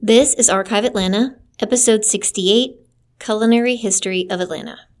This is Archive Atlanta, episode 68, Culinary History of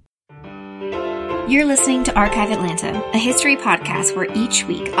Atlanta. You're listening to Archive Atlanta, a history podcast where each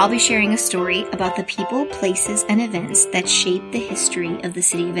week I'll be sharing a story about the people, places, and events that shape the history of the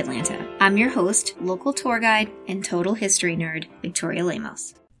city of Atlanta. I'm your host, local tour guide, and total history nerd, Victoria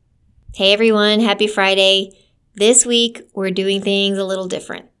Lemos. Hey everyone, happy Friday. This week we're doing things a little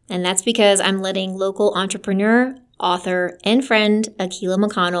different, and that's because I'm letting local entrepreneur, author, and friend Akilah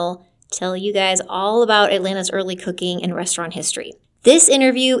McConnell tell you guys all about Atlanta's early cooking and restaurant history. This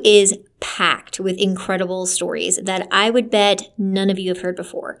interview is packed with incredible stories that I would bet none of you have heard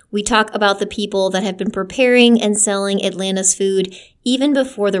before. We talk about the people that have been preparing and selling Atlanta's food even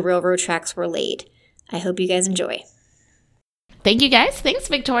before the railroad tracks were laid. I hope you guys enjoy. Thank you, guys. Thanks,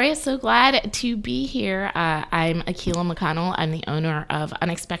 Victoria. So glad to be here. I'm Akilah McConnell. I'm the owner of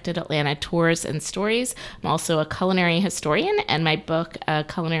Unexpected Atlanta Tours and Stories. I'm also a culinary historian, and my book, A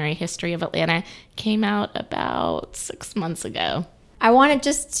Culinary History of Atlanta, came out about 6 months ago. I wanted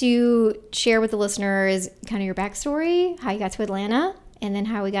just to share with the listeners kind of your backstory, how you got to Atlanta, and then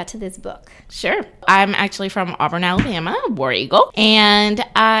how we got to this book. Sure. I'm actually from Auburn, Alabama, War Eagle, and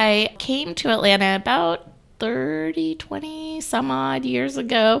I came to Atlanta about 20 some odd years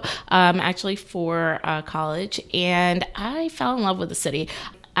ago, actually for college, and I fell in love with the city.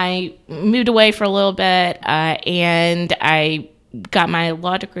 I moved away for a little bit, and I got my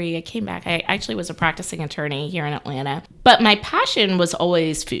law degree. I came back. I actually was a practicing attorney here in Atlanta, but my passion was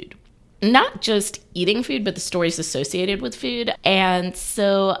always food. Not just eating food, but the stories associated with food. And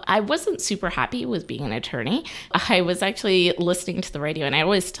so I wasn't super happy with being an attorney. I was actually listening to the radio, and I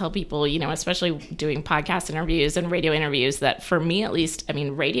always tell people, especially doing podcast interviews and radio interviews, that for me at least,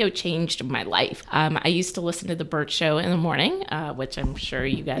 radio changed my life. I used to listen to The Burt Show in the morning, which I'm sure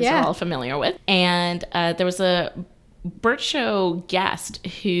you guys are all familiar with. And there was a Burt Show guest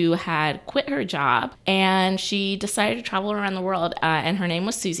who had quit her job, and she decided to travel around the world, and her name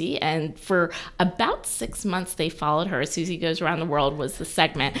was Susie, and for about 6 months they followed her. Susie Goes Around the World was the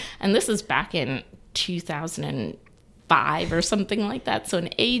segment, and this is back in 2005 or something like that, so an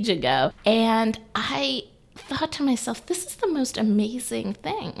age ago. And I thought to myself, this is the most amazing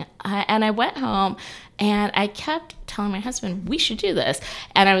thing. And I went home and I kept telling my husband, we should do this.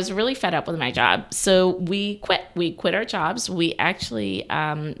 And I was really fed up with my job. So we quit. We quit our jobs. We actually,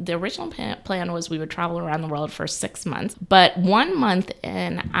 the original plan was we would travel around the world for 6 months. But 1 month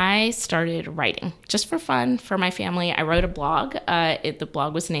in, I started writing just for fun for my family. I wrote a blog. The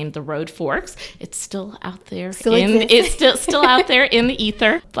blog was named The Road Forks. It's still out there. It's still out there in the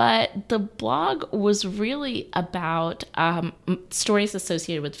ether. But the blog was really about stories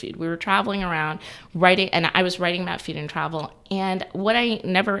associated with food. We were traveling around writing, and I was writing about food and travel. And what I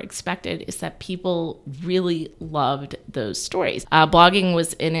never expected is that people really loved those stories. Blogging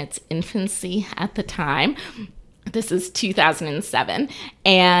was in its infancy at the time. This is 2007.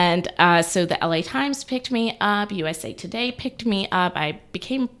 And so the LA Times picked me up. USA Today picked me up. I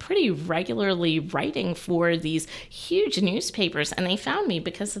became pretty regularly writing for these huge newspapers. And they found me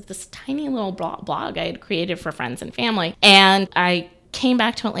because of this tiny little blog I had created for friends and family. And I came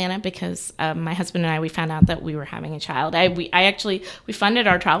back to Atlanta because my husband and I, we found out that we were having a child. We funded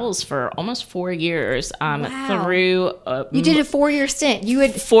our travels for almost 4 years. Wow. Through you did a 4-year stint. You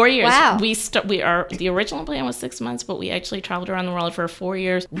had 4 years. Wow. The original plan was 6 months, but we actually traveled around the world for 4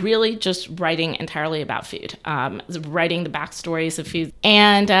 years, really just writing entirely about food, writing the backstories of food.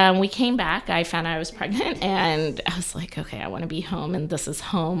 And we came back. I found out I was pregnant, and I was like, okay, I want to be home, and this is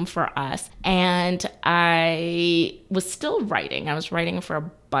home for us. And I was still writing. I was writing for a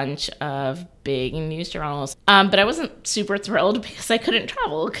bunch of big news journals. But I wasn't super thrilled because I couldn't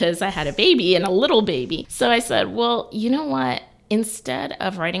travel because I had a baby and a little baby. So I said, well, you know what? Instead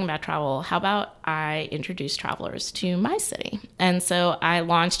of writing about travel, how about I introduce travelers to my city? And so I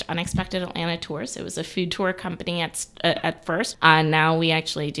launched Unexpected Atlanta Tours. It was a food tour company at first. Now we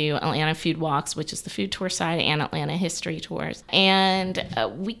actually do Atlanta Food Walks, which is the food tour side, and Atlanta History Tours. And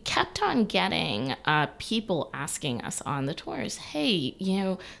we kept on getting people asking us on the tours, hey,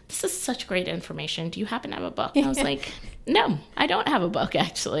 this is such great information. Do you happen to have a book? And I was like, no, I don't have a book,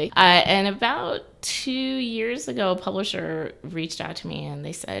 actually. And about 2 years ago, a publisher reached out to me and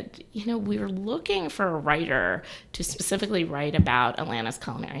they said, we were looking for a writer to specifically write about Atlanta's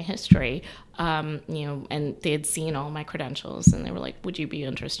culinary history. And they had seen all my credentials and they were like, would you be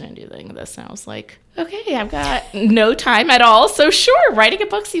interested in doing this? And I was like, Okay, I've got no time at all. So sure, writing a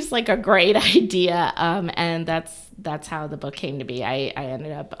book seems like a great idea. And that's how the book came to be. I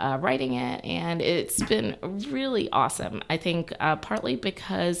ended up writing it, and it's been really awesome. I think partly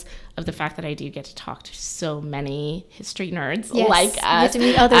because of the fact that I do get to talk to so many history nerds like us. You get to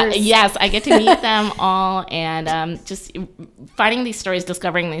meet others. Yes, I get to meet them all, and just finding these stories,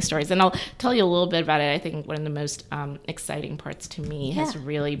 discovering these stories. And I'll tell you a little bit about it. I think one of the most exciting parts to me has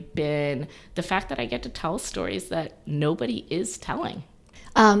really been the fact that I get to tell stories that nobody is telling.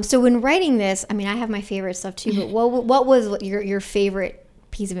 So when writing this, I mean, I have my favorite stuff too, but what was your favorite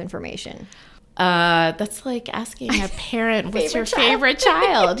piece of information? That's like asking a parent, what's your favorite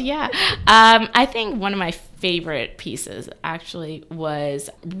child? Yeah. I think one of my favorite pieces actually was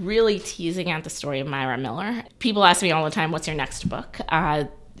really teasing out the story of Myra Miller. People ask me all the time, what's your next book?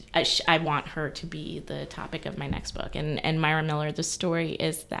 I want her to be the topic of my next book. And Myra Miller, the story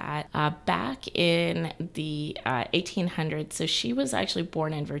is that back in the 1800s, so she was actually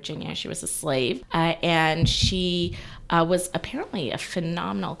born in Virginia. She was a slave, and she was apparently a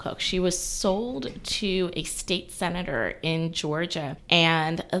phenomenal cook. She was sold to a state senator in Georgia,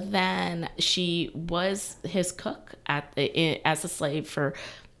 and then she was his cook as a slave for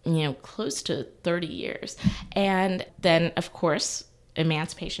close to 30 years. And then, of course,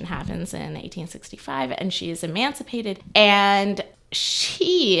 emancipation happens in 1865, and she is emancipated, and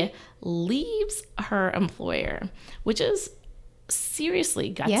she leaves her employer, which is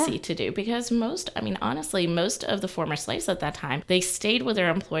seriously gutsy to do, because most of the former slaves at that time, they stayed with their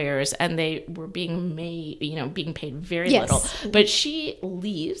employers and they were being paid very little. But she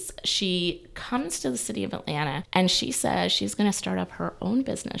leaves, she comes to the city of Atlanta, and she says she's going to start up her own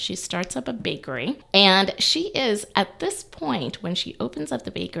business. She starts up a bakery, and she is, at this point, when she opens up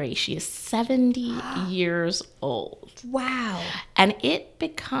the bakery, she is 70 years old. Wow. And it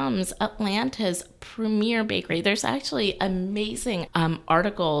becomes Atlanta's premier bakery. There's actually amazing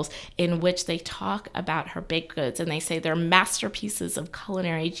articles in which they talk about her baked goods, and they say they're masterpieces of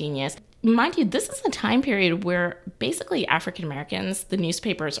culinary genius. Mind you, this is a time period where basically African Americans, the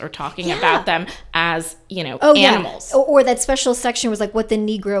newspapers are talking about them as, animals. Yeah. Or that special section was like what the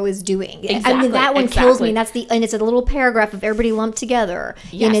Negro is doing. Exactly, I mean, that one kills me. And it's a little paragraph of everybody lumped together.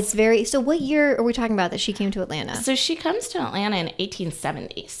 Yes. And it's very, so what year are we talking about that she came to Atlanta? So she comes to Atlanta in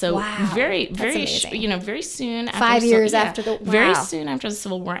 1870. So very soon after 5 years after the, very soon after the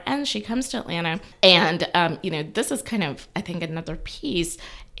Civil War ends, she comes to Atlanta. And, this is kind of, I think, another piece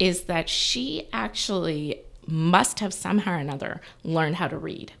is that she actually must have somehow or another learned how to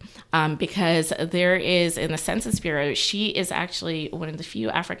read, because there is, in the Census Bureau, she is actually one of the few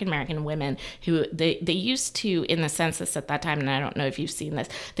African-American women who they used to, in the census at that time, and I don't know if you've seen this,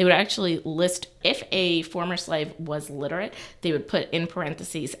 they would actually list, if a former slave was literate, they would put in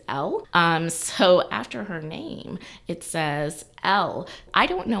parentheses L. So after her name, it says L. I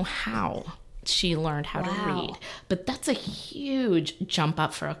don't know how she learned how to read, but that's a huge jump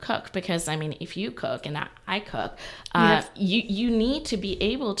up for a cook, because I mean, if you cook and I cook, you need to be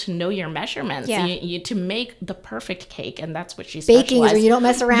able to know your measurements, you to make the perfect cake, and that's what she specialized. Baking is where you don't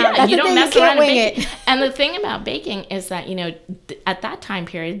mess around. That's you don't mess around and bake. And the thing about baking is that at that time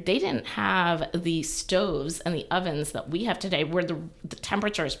period, they didn't have the stoves and the ovens that we have today, where the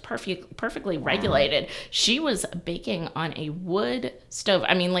temperature is perfectly regulated. She was baking on a wood stove.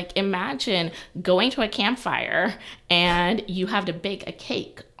 I mean, like, imagine going to a campfire and you have to bake a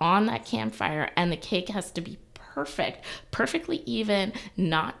cake on that campfire, and the cake has to be perfectly even,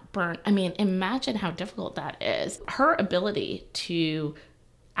 not burnt. I mean, imagine how difficult that is. Her ability to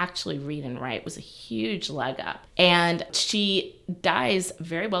actually read and write was a huge leg up, and she dies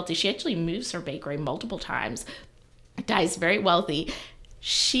very wealthy. She actually moves her bakery multiple times, dies very wealthy.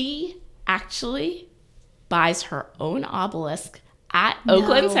 She actually buys her own obelisk at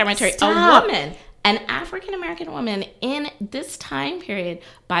Oakland Cemetery. Stop. A woman, an African-American woman in this time period,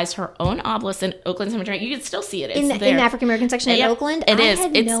 buys her own obelisk in Oakland Cemetery. You can still see it. It's in the African-American section in Oakland? It is. I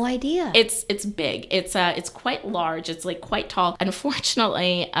had no idea. It's big. It's quite large. It's like quite tall.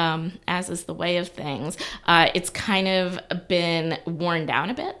 Unfortunately, as is the way of things, it's kind of been worn down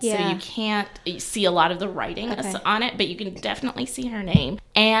a bit. So you can't see a lot of the writing on it, but you can definitely see her name.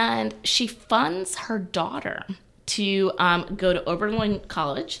 And she funds her daughter to go to Oberlin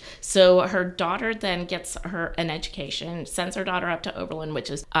College. So her daughter then gets an education, sends her daughter up to Oberlin, which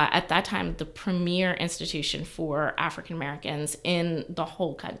is at that time the premier institution for African Americans in the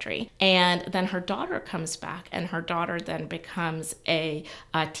whole country. And then her daughter comes back, and her daughter then becomes a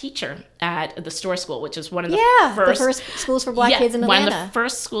teacher at the Storr School, which is one of the first schools for Black kids in Atlanta. One of the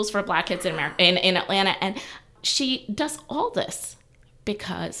first schools for Black kids in Atlanta. And she does all this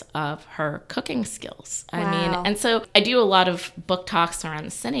because of her cooking skills. I Wow. mean, and so I do a lot of book talks around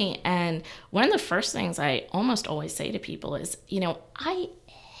the city. And one of the first things I almost always say to people is, I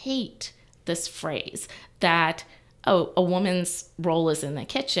hate this phrase that, oh, a woman's role is in the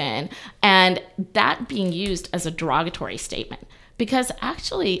kitchen, and that being used as a derogatory statement. Because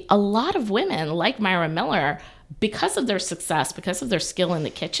actually, a lot of women like Myra Miller, because of their success, because of their skill in the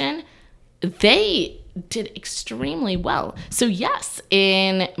kitchen, they did extremely well. So yes,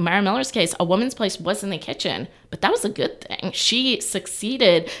 in Myra Miller's case, a woman's place was in the kitchen, but that was a good thing. She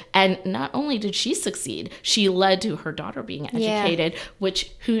succeeded, and not only did she succeed, she led to her daughter being educated,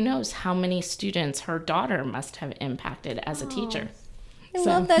 which who knows how many students her daughter must have impacted as a teacher. I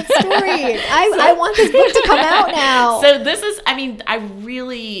love that story. I want this book to come out now. So this is,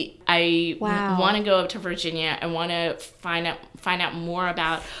 I Wow. want to go up to Virginia. I want to find out more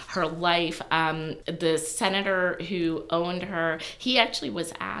about her life. The senator who owned her, he actually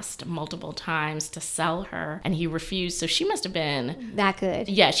was asked multiple times to sell her, and he refused. So she must have been that good.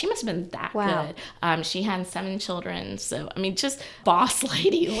 Yeah, she must have been that Wow. good. She had 7 children. So, just boss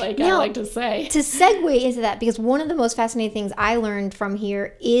lady, I Now, like to say. To segue into that, because one of the most fascinating things I learned from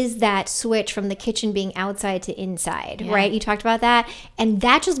here is that switch from the kitchen being outside to inside, right? You talked about that, and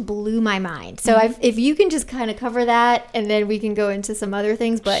that just blew my mind. So if you can just kind of cover that, and then we can go into some other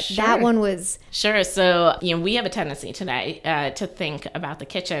things, but that one was... Sure. So, we have a tendency today to think about the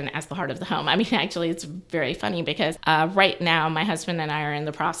kitchen as the heart of the home. Actually, it's very funny because right now my husband and I are in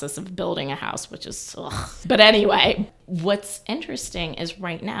the process of building a house, which is, but anyway, what's interesting is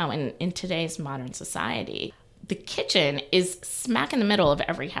right now in today's modern society, the kitchen is smack in the middle of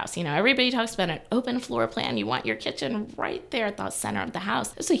every house. Everybody talks about an open floor plan. You want your kitchen right there at the center of the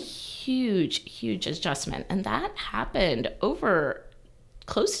house. It's a huge, huge adjustment. And that happened over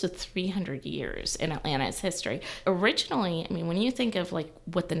close to 300 years in Atlanta's history. Originally, when you think of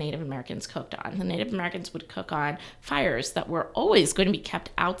what the Native Americans cooked on, the Native Americans would cook on fires that were always going to be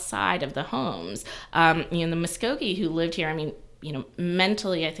kept outside of the homes. The Muskogee who lived here,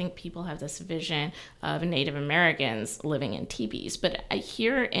 mentally, I think people have this vision of Native Americans living in teepees. But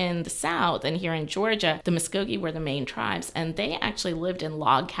here in the South and here in Georgia, the Muskogee were the main tribes, and they actually lived in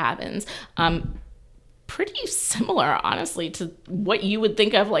log cabins. Pretty similar, honestly, to what you would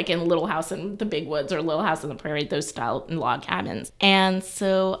think of in Little House in the Big Woods or Little House on the Prairie, those style log cabins. And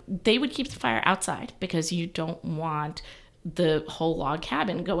so they would keep the fire outside because you don't want the whole log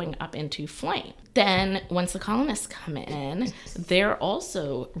cabin going up into flame. Then once the colonists come in, they're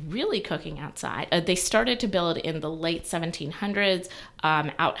also really cooking outside. They started to build in the late 1700s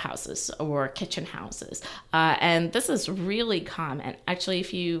outhouses or kitchen houses. And this is really common. Actually,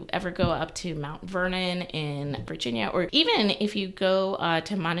 if you ever go up to Mount Vernon in Virginia, or even if you go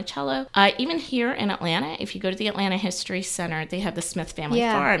to Monticello, even here in Atlanta, if you go to the Atlanta History Center, they have the Smith Family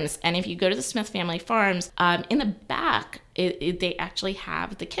Farms. And if you go to the Smith Family Farms, in the back, they actually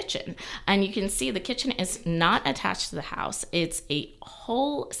have the kitchen. And you can see the kitchen is not attached to the house. It's a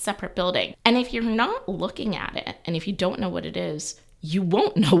whole separate building. And if you're not looking at it, and if you don't know what it is, you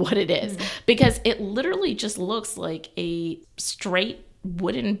won't know what it is, because it literally just looks like a straight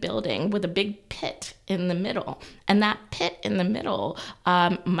wooden building with a big pit in the middle. And that pit in the middle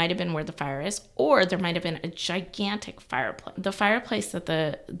might have been where the fire is, or there might have been a gigantic fireplace. The fireplace that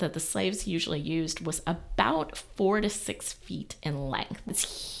the slaves usually used was about 4 to 6 feet in length.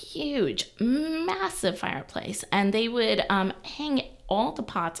 It's huge, massive fireplace. And they would hang all the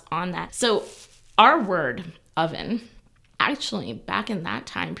pots on that. So our word oven, actually back in that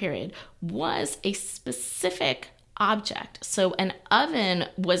time period, was a specific object. So an oven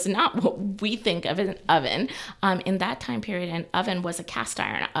was not what we think of as an oven. In that time period, an oven was a cast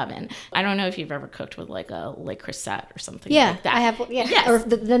iron oven. I don't know if you've ever cooked with a Le Creuset or something like that. I have. Yeah, yes. Or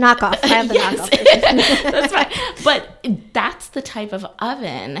the knockoff. I have the knockoff. That's right. But that's the type of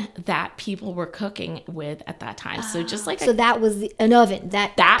oven that people were cooking with at that time. So just so that was an oven.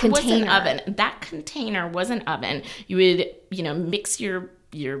 That container was an oven. That container was an oven. You would mix your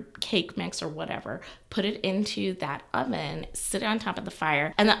cake mix or whatever, put it into that oven, sit on top of the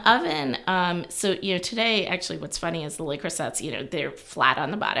fire. And the oven, today, actually what's funny is the Le Creusets, they're flat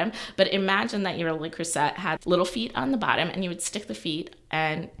on the bottom, but imagine that your Le Creuset had little feet on the bottom and you would stick the feet,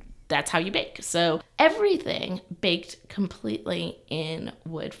 and that's how you bake. So everything baked completely in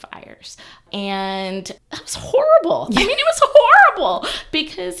wood fires. And that was horrible. It was horrible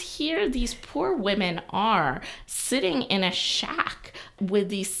because here these poor women are sitting in a shack with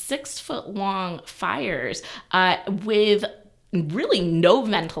these 6-foot long fires with really no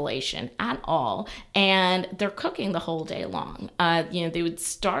ventilation at all, and they're cooking the whole day long. They would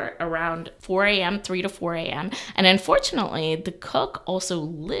start around 4 a.m., 3 to 4 a.m., and unfortunately, the cook also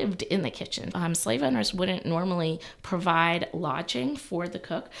lived in the kitchen. Slave owners wouldn't normally provide lodging for the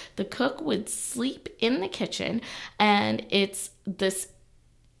cook. The cook would sleep in the kitchen, and it's this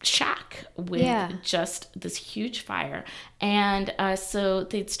shack with just this huge fire. And so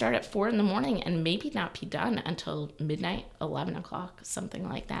they'd start at 4 a.m. and maybe not be done until midnight, 11 o'clock, something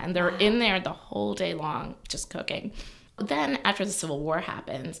like that. And they're in there the whole day long just cooking. Then after the Civil War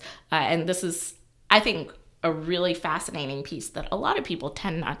happens, and this is, I think, a really fascinating piece that a lot of people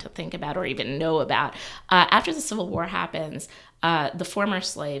tend not to think about or even know about. After the Civil War happens, the former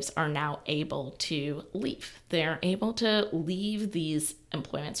slaves are now able to leave. They're able to leave these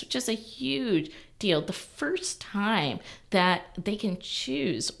employments, which is a huge deal. The first time that they can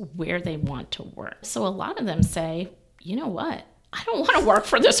choose where they want to work. So a lot of them say, you know what? I don't want to work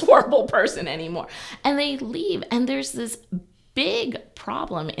for this horrible person anymore. And they leave. And there's this big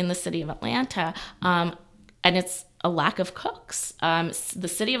problem in the city of Atlanta, and it's a lack of cooks. The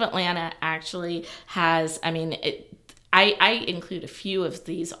city of Atlanta actually has, I include a few of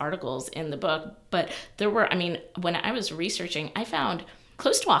these articles in the book, but there were, when I was researching, I found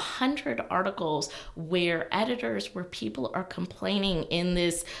close to 100 articles where people are complaining in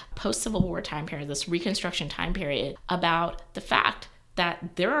this post-Civil War time period, this Reconstruction time period, about the fact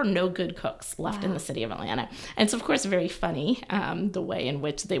that there are no good cooks left in the city of Atlanta. And it's, of course, very funny the way in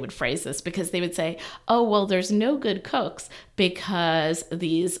which they would phrase this, because they would say, oh, well, there's no good cooks because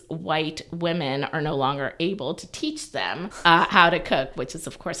these white women are no longer able to teach them how to cook, which is,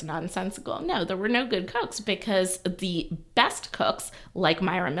 of course, nonsensical. No, there were no good cooks because the best cooks, like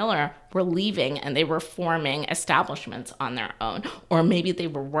Myra Miller, were leaving and they were forming establishments on their own. Or maybe they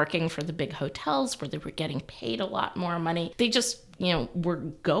were working for the big hotels where they were getting paid a lot more money. They just were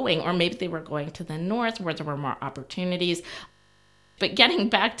going, or maybe they were going to the north where there were more opportunities. But getting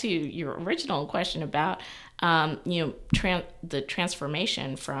back to your original question about, the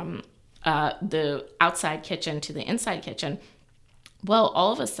transformation from the outside kitchen to the inside kitchen, well,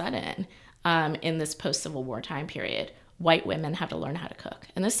 all of a sudden, in this post-Civil War time period, white women have to learn how to cook.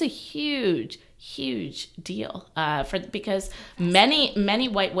 And this is a huge deal because many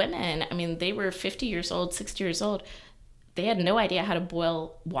white women, they were 50 years old, 60 years old. They had no idea how to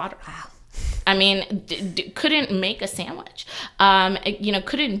boil water. Wow. Couldn't make a sandwich.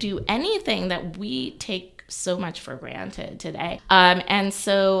 Couldn't do anything that we take so much for granted today. And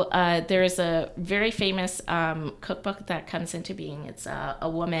so there's a very famous cookbook that comes into being. It's a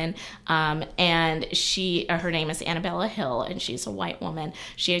woman, and her name is Annabella Hill, and she's a white woman.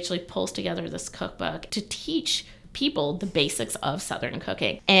 She actually pulls together this cookbook to teach people the basics of Southern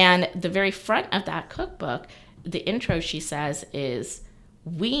cooking. And the very front of that cookbook, the intro, she says, is,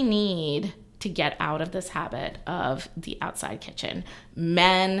 we need to get out of this habit of the outside kitchen.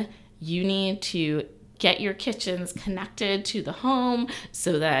 Men, you need to get your kitchens connected to the home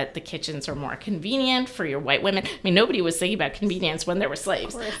so that the kitchens are more convenient for your white women. Nobody was thinking about convenience when there were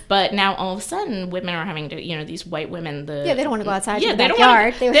slaves. But now all of a sudden, women are having to, these white women, they don't want to go outside in the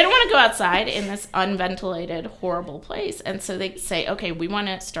backyard. They don't want to go outside in this unventilated, horrible place. And so they say, okay, we want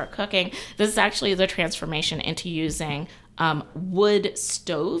to start cooking. This is actually the transformation into using wood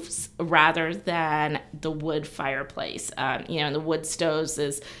stoves rather than the wood fireplace. And the wood stoves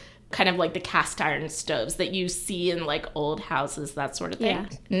is kind of like the cast iron stoves that you see in like old houses, that sort of thing.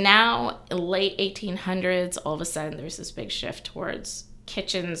 Yeah. Now, late 1800s, all of a sudden there's this big shift towards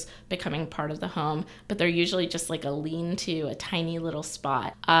kitchens becoming part of the home, but they're usually just like a lean-to, a tiny little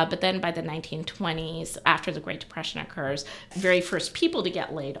spot. But then by the 1920s, after the Great Depression occurs, the very first people to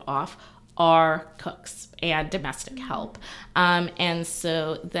get laid off are cooks and domestic help. And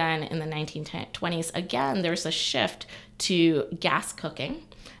so then in the 1920s, again, there's a shift to gas cooking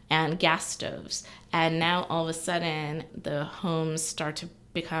and gas stoves. And now all of a sudden, the homes start to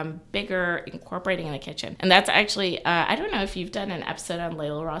become bigger, incorporating in the kitchen. And that's actually, I don't know if you've done an episode on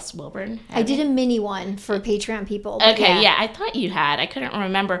Layla Ross Wilburn. I did a mini one for Patreon people. Okay, yeah, I thought you had. I couldn't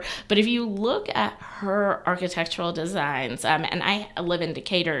remember. But if you look at her architectural designs, and I live in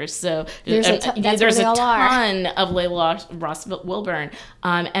Decatur, so there's a ton of Layla Ross Wilburn.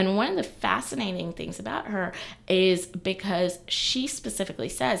 And one of the fascinating things about her is because she specifically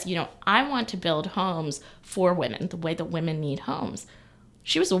says, I want to build homes for women, the way that women need homes.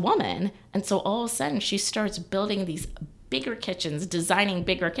 She was a woman, and so all of a sudden she starts building these bigger kitchens, designing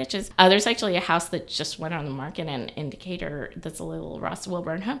bigger kitchens. There's actually a house that just went on the market in Decatur that's a Layla Ross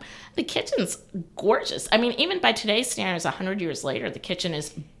Wilburn home. The kitchen's gorgeous. Even by today's standards, 100 years later, the kitchen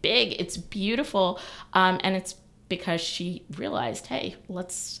is big, it's beautiful, and it's because she realized, hey,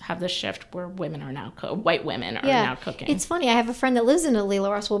 let's have this shift where women are now white women are now cooking. It's funny. I have a friend that lives in Lela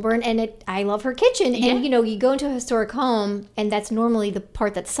Ross Wilburn, and I love her kitchen. And, you go into a historic home, and that's normally the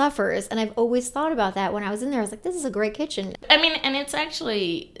part that suffers. And I've always thought about that when I was in there. I was like, this is a great kitchen. I mean, and it's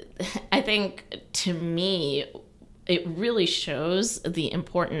actually, I think, to me, it really shows the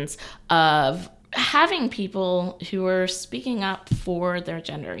importance of having people who are speaking up for their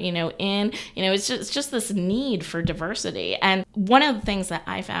gender, it's just this need for diversity. And one of the things that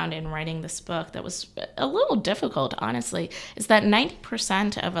I found in writing this book that was a little difficult, honestly, is that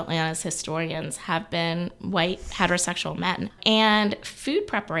 90% of Atlanta's historians have been white heterosexual men. And food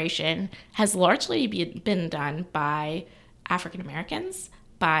preparation has largely been done by African Americans,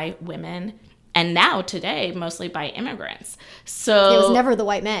 by women, and now, today, mostly by immigrants. So it was never the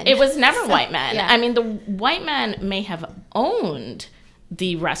white men. It was never white men. Yeah. I mean, the white men may have owned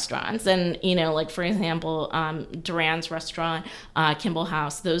the restaurants. And, for example, Duran's restaurant, Kimball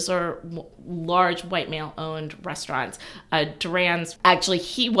House, those are large white male-owned restaurants. Duran's, actually,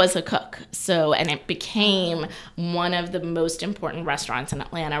 he was a cook. And it became one of the most important restaurants in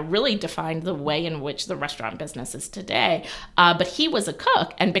Atlanta, really defined the way in which the restaurant business is today. But he was a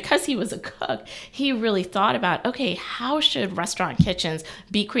cook. And because he was a cook, he really thought about, okay, how should restaurant kitchens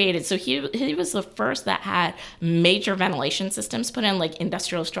be created? So he was the first that had major ventilation systems put in, like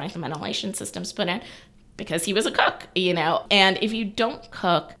industrial strength ventilation systems put in, because he was a cook, And if you don't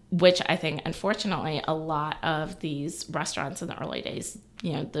cook, which I think, unfortunately, a lot of these restaurants in the early days,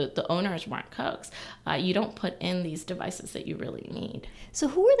 the owners weren't cooks, you don't put in these devices that you really need. So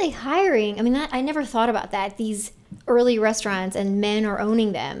who are they hiring? I mean, I never thought about that. These early restaurants, and men are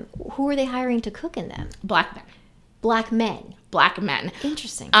owning them. Who are they hiring to cook in them? Black men. Black men. Black men.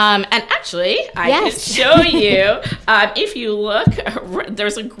 Interesting. And actually, I can show you, if you look,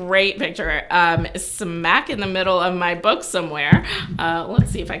 there's a great picture smack in the middle of my book somewhere.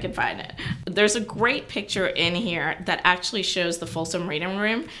 Let's see if I can find it. There's a great picture in here that actually shows the Folsom Reading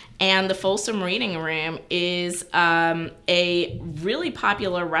Room. And the Folsom Reading Room is a really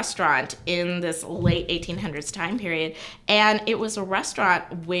popular restaurant in this late 1800s time period. And it was a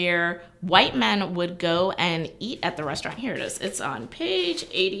restaurant where white men would go and eat at the restaurant. Here it is. It's on page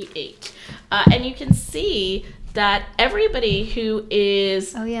 88. And you can see that everybody who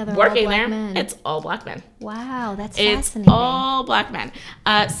is working there, it's all black men. Wow, that's fascinating. It's all black men.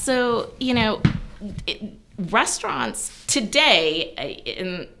 Restaurants today,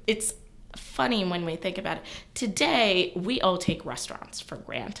 and it's funny when we think about it, today we all take restaurants for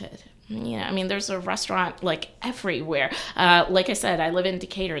granted. There's a restaurant like everywhere. Like I said, I live in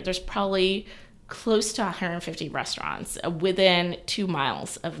Decatur. There's probably close to 150 restaurants within 2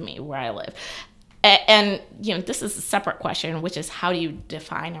 miles of me where I live. And, this is a separate question, which is how do you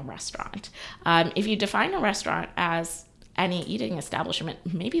define a restaurant? If you define a restaurant as any eating establishment,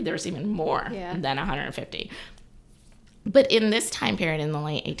 maybe there's even more than 150. But in this time period, in the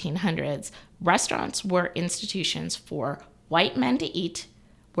late 1800s, restaurants were institutions for white men to eat,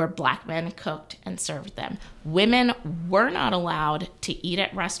 where black men cooked and served them. Women were not allowed to eat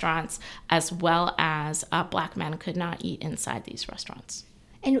at restaurants, as well as black men could not eat inside these restaurants.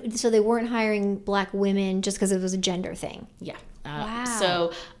 And so they weren't hiring black women just because it was a gender thing? Yeah. Wow.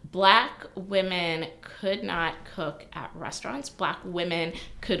 So black women could not cook at restaurants. Black women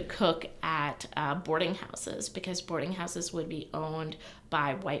could cook at boarding houses, because boarding houses would be owned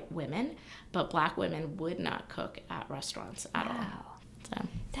by white women, but black women would not cook at restaurants at all. So.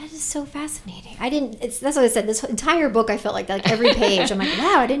 That is so fascinating. That's what I said. This entire book, I felt like every page, I'm like,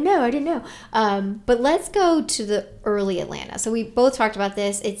 wow, I didn't know. But let's go to the early Atlanta. So we both talked about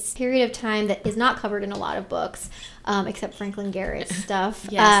this. It's a period of time that is not covered in a lot of books, except Franklin Garrett's stuff.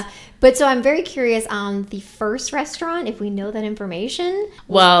 Yes. But so I'm very curious on the first restaurant, if we know that information.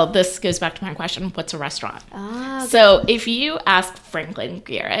 Well, this goes back to my question, what's a restaurant? Okay. So if you ask Franklin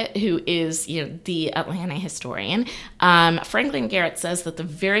Garrett, who is the Atlanta historian, Franklin Garrett says that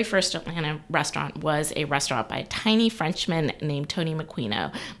the very first Atlanta restaurant was a restaurant by a tiny Frenchman named Tony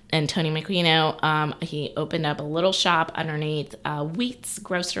McQuino. And Tony McQuino, he opened up a little shop underneath Wheat's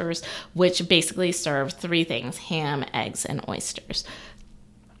Grocers, which basically served 3 things: ham, eggs, and oysters.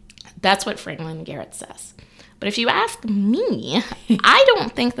 That's what Franklin Garrett says. But if you ask me, I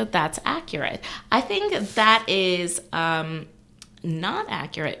don't think that that's accurate. I think that is not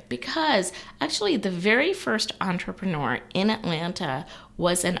accurate, because actually the very first entrepreneur in Atlanta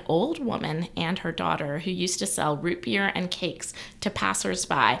was an old woman and her daughter who used to sell root beer and cakes to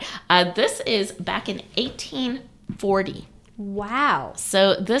passersby. This is back in 1840. Wow.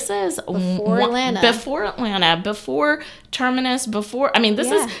 So this is Before Atlanta. Before Terminus,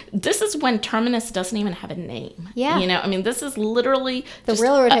 this is when Terminus doesn't even have a name. Yeah. You know, I mean, this is literally The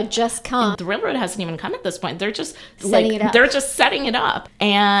railroad had just come. The railroad hasn't even come at this point. They're just Setting it up. They're just setting it up.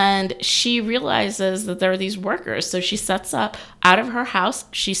 And she realizes that there are these workers. So she sets up out of her house,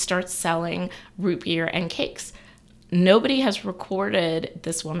 she starts selling root beer and cakes. Nobody has recorded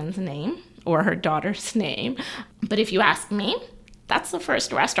this woman's name or her daughter's name. But if you ask me, that's the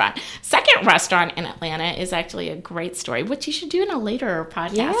first restaurant. Second restaurant in Atlanta is actually a great story, which you should do in a later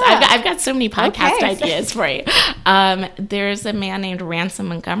podcast. Yeah. I've got so many podcast ideas for you. There's a man named Ransom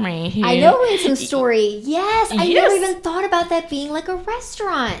Montgomery. Who, I know Ransom's story. Yes. I Yes. never even thought about that being like a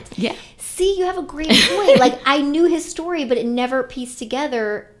restaurant. Yeah. See, you have a great point. Like, I knew his story, but it never pieced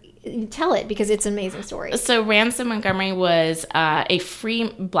together. Tell it, because it's an amazing story. So Ransom Montgomery was a free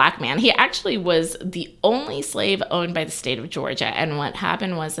black man. He actually was the only slave owned by the state of Georgia. And what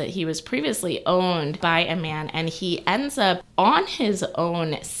happened was that he was previously owned by a man, and he ends up on his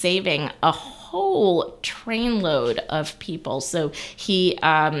own saving a whole trainload of people. So he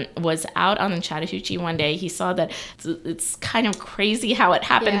was out on the Chattahoochee one day. He saw that it's kind of crazy how it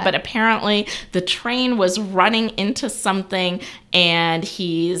happened, but apparently the train was running into something, and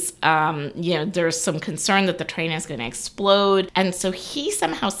he's, there's some concern that the train is going to explode. And so he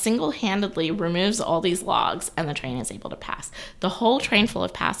somehow single-handedly removes all these logs, and the train is able to pass. The whole train full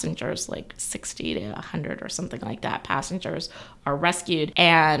of passengers, like 60 to 100 or something like that, passengers are rescued.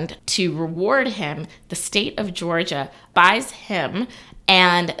 And to reward him, the state of Georgia buys him,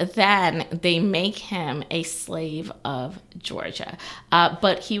 and then they make him a slave of Georgia.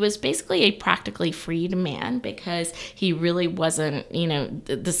 But he was basically a practically freed man, because he really wasn't,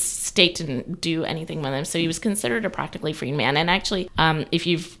 the state didn't do anything with him. So he was considered a practically freed man. And actually, if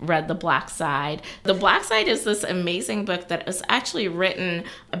you've read The Black Side is this amazing book that was actually written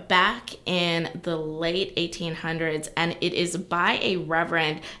back in the late 1800s. And it is by a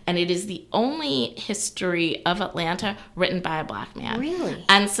reverend, and it is the only history of Atlanta written by a black man. Really?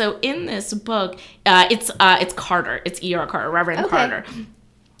 And so in this book, it's Carter. It's E.R. Carter, Reverend Carter.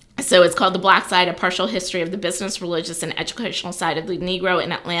 So it's called The Black Side, A Partial History of the Business, Religious, and Educational Side of the Negro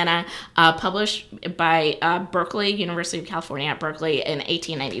in Atlanta, published by University of California at Berkeley in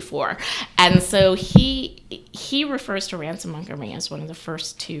 1894. And so he refers to Ransom Montgomery as one of the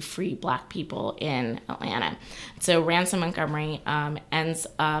first to free black people in Atlanta. So Ransom Montgomery ends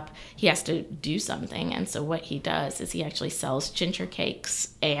up, he has to do something. And so what he does is he actually sells ginger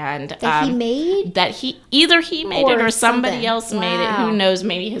cakes. And that he made? That either he made it or somebody something. else made it. Who knows?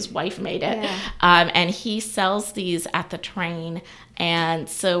 Maybe his wife made it. Yeah. And he sells these at the train. And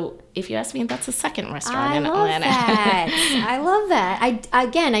so if you ask me, that's the second restaurant in Atlanta. I love that.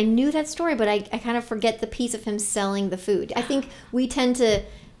 I knew that story, but I kind of forget the piece of him selling the food. I think we tend to,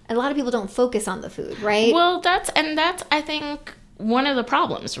 a lot of people don't focus on the food, right? Well, that's I think one of the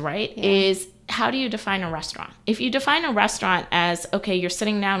problems, right? Yeah. Is how do you define a restaurant? If you define a restaurant as, okay, you're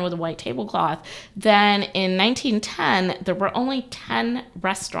sitting down with a white tablecloth, then in 1910, there were only 10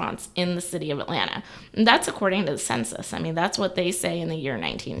 restaurants in the city of Atlanta. And that's according to the census. I mean, that's what they say in the year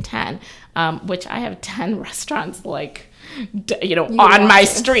 1910, which I have 10 restaurants on my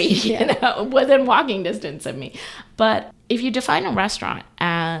street, within walking distance of me. But if you define a restaurant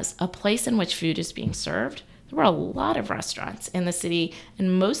as a place in which food is being served, there were a lot of restaurants in the city,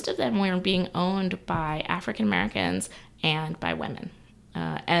 and most of them were being owned by African Americans and by women.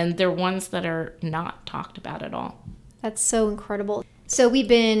 And they're ones that are not talked about at all. That's so incredible. So we've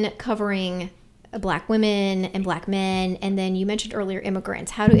been covering black women and black men, and then you mentioned earlier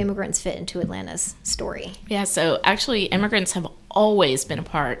immigrants. How do immigrants fit into Atlanta's story? Yeah, so actually immigrants have always been a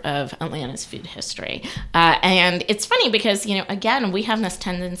part of Atlanta's food history. And it's funny because, again, we have this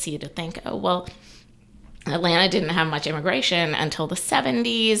tendency to think, oh, well, Atlanta didn't have much immigration until the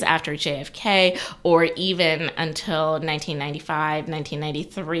 70s after JFK, or even until 1995,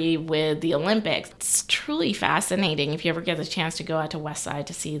 1993 with the Olympics. It's truly fascinating if you ever get the chance to go out to West Side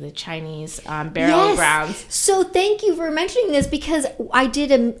to see the Chinese burial grounds. So thank you for mentioning this, because I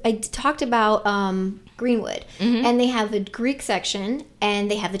talked about Greenwood, and they have a Greek section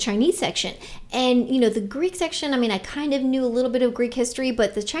and they have the Chinese section. And, the Greek section, I kind of knew a little bit of Greek history,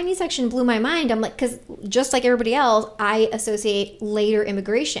 but the Chinese section blew my mind. I'm like, because just like everybody else, I associate later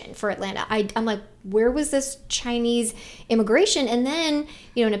immigration for Atlanta. I'm like, where was this Chinese immigration? And then,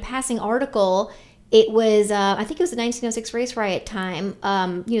 in a passing article, it was, I think it was the 1906 race riot time.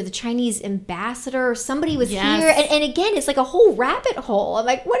 The Chinese ambassador or somebody was here. And again, it's like a whole rabbit hole. I'm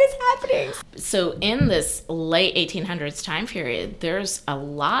like, what is happening? So in this late 1800s time period, there's a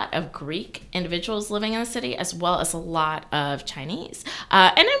lot of Greek individuals living in the city, as well as a lot of Chinese.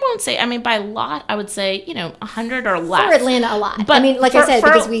 And I won't say, by a lot, I would say, 100 or less. For Atlanta, a lot. But like I said,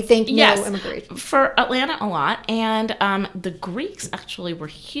 because we think no immigration. For Atlanta, a lot. And the Greeks actually were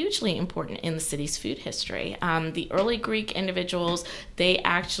hugely important in the city's food history. The early Greek individuals, they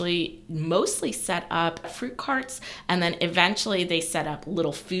actually mostly set up fruit carts, and then eventually they set up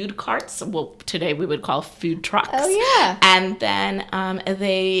little food carts. Well, today we would call food trucks. Oh, yeah. And then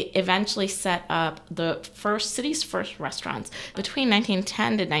they eventually set up the city's first restaurants. Between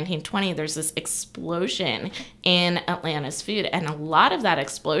 1910 to 1920, there's this explosion in Atlanta's food, and a lot of that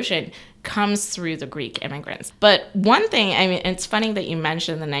explosion comes through the Greek immigrants. But one thing, it's funny that you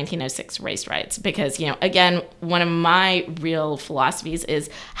mentioned the 1906 race riots, because, again, one of my real philosophies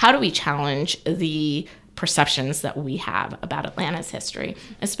is, how do we challenge the perceptions that we have about Atlanta's history,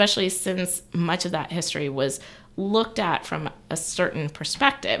 especially since much of that history was looked at from a certain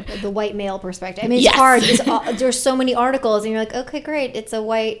perspective. The white male perspective. It's hard. There's so many articles, and you're like, okay, great, it's a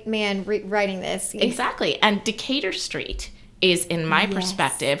white man writing this. Exactly. And Decatur Street is, in my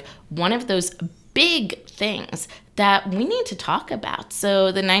perspective, one of those big things that we need to talk about. So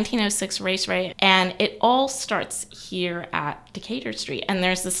the 1906 race riot, and it all starts here at Decatur Street. And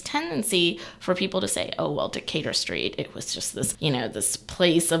there's this tendency for people to say, oh, well, Decatur Street, it was just this, this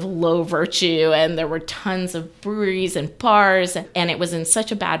place of low virtue, and there were tons of breweries and bars, and it was in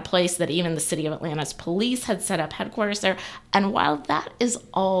such a bad place that even the city of Atlanta's police had set up headquarters there. And while that is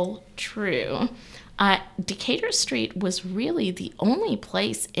all true, Decatur Street was really the only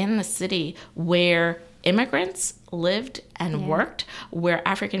place in the city where immigrants lived and worked, where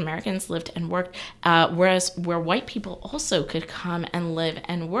African Americans lived and worked, whereas where white people also could come and live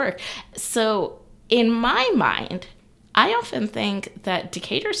and work. So in my mind, I often think that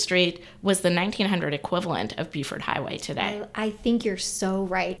Decatur Street was the 1900 equivalent of Buford Highway today. I think you're so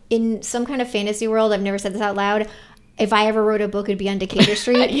right. In some kind of fantasy world, I've never said this out loud, if I ever wrote a book, it'd be on Decatur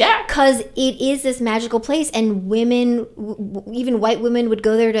Street. Yeah. Because it is this magical place, and women, even white women, would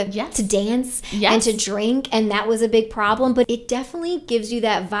go there to dance and to drink, and that was a big problem. But it definitely gives you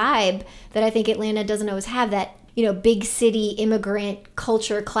that vibe that I think Atlanta doesn't always have, that, big city immigrant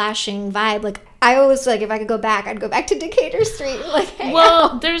culture clashing vibe. Like, I always if I could go back, I'd go back to Decatur Street.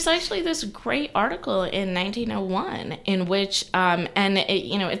 There's actually this great article in 1901 in which,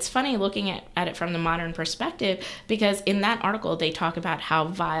 it's funny looking at it from the modern perspective, because in that article they talk about how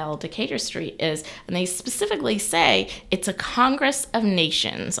vile Decatur Street is, and they specifically say it's a Congress of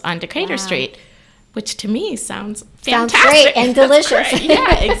Nations on Decatur Street. Which to me sounds fantastic. Sounds great and delicious.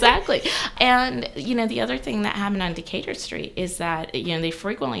 Yeah, exactly. And, the other thing that happened on Decatur Street is that, they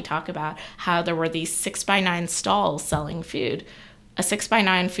frequently talk about how there were these 6x9 stalls selling food. A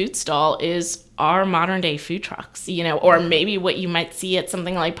 6x9 food stall is our modern day food trucks, or maybe what you might see at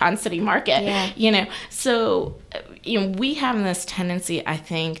something like Pond City Market, So, we have this tendency, I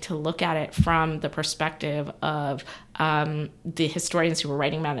think, to look at it from the perspective of the historians who were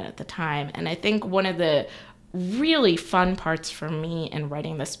writing about it at the time. And I think one of the really fun parts for me in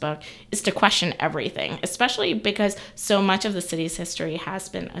writing this book is to question everything, especially because so much of the city's history has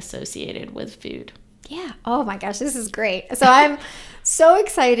been associated with food. Yeah. Oh my gosh, this is great. So I'm so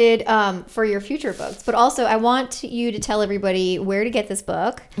excited for your future books, but also I want you to tell everybody where to get this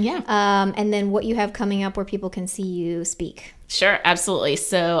book. Yeah. And then what you have coming up where people can see you speak. Sure, absolutely.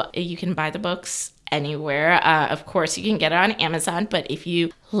 So you can buy the books anywhere. Of course, you can get it on Amazon, but if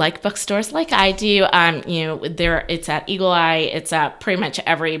you like bookstores like I do, it's at Eagle Eye. It's at pretty much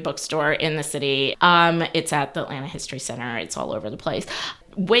every bookstore in the city. It's at the Atlanta History Center. It's all over the place.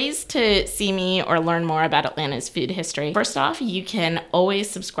 Ways to see me or learn more about Atlanta's food history. First off, you can always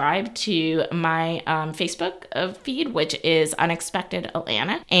subscribe to my Facebook feed, which is Unexpected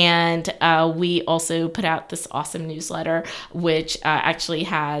Atlanta. And we also put out this awesome newsletter, which actually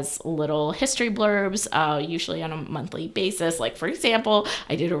has little history blurbs, usually on a monthly basis. Like, for example,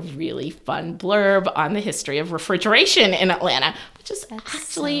 I did a really fun blurb on the history of refrigeration in Atlanta, which is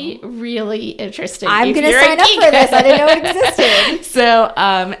really interesting. I'm going to sign up for this. I didn't know it existed. So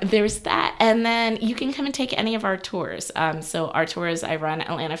there's that. And then you can come and take any of our tours. So our tours, I run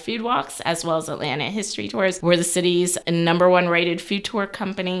Atlanta Food Walks as well as Atlanta History Tours. We're the city's #1 rated food tour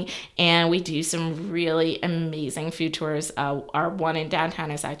company, and we do some really amazing food tours. Our one in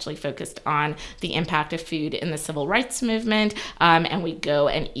downtown is actually focused on the impact of food in the civil rights movement, and we go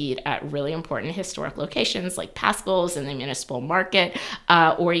and eat at really important historic locations like Pascal's and the Municipal Market.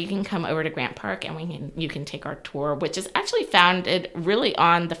 Market, or you can come over to Grant Park and you can take our tour, which is actually founded really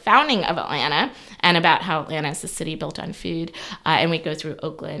on the founding of Atlanta and about how Atlanta is a city built on food. And we go through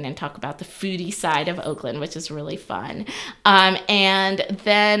Oakland and talk about the foodie side of Oakland, which is really fun. And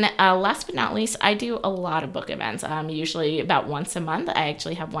then last but not least, I do a lot of book events, usually about once a month. I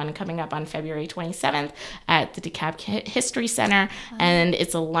actually have one coming up on February 27th at the DeKalb History Center, and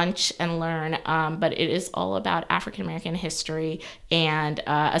it's a lunch and learn, but it is all about African American history and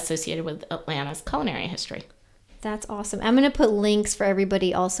associated with Atlanta's culinary history. That's awesome. I'm going to put links for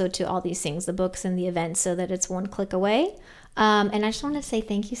everybody also to all these things, the books and the events, so that it's one click away. And I just want to say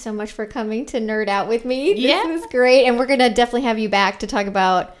thank you so much for coming to nerd out with me. This was great. And we're going to definitely have you back to talk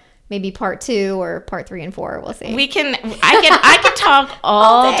about maybe part 2 or part 3 and 4. We'll see. I can talk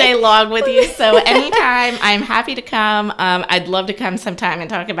all day long with you. So anytime, I'm happy to come. I'd love to come sometime and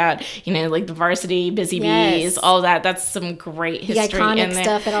talk about, like the Varsity, Busy Bees, all that. That's some great history. The iconic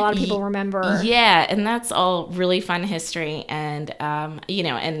stuff that a lot of people remember. Yeah, and that's all really fun history. And,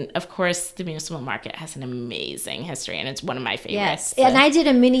 and of course, the Municipal Market has an amazing history, and it's one of my favorites. Yes, and I did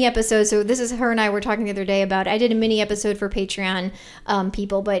a mini episode. So this is her and I were talking the other day about it. I did a mini episode for Patreon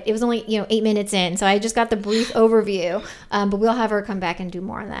people, but it was only 8 minutes in, so I just got the brief overview, but we'll have her come back and do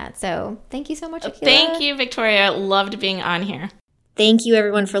more on that. So thank you so much, Akilah. Thank you, Victoria. Loved being on here. Thank you,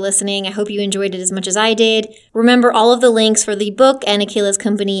 everyone, for listening. I hope you enjoyed it as much as I did. Remember, all of the links for the book and Akilah's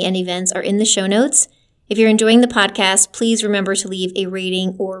company and events are in the show notes. If you're enjoying the podcast, please remember to leave a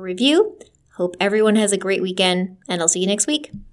rating or review. Hope everyone has a great weekend, and I'll see you next week.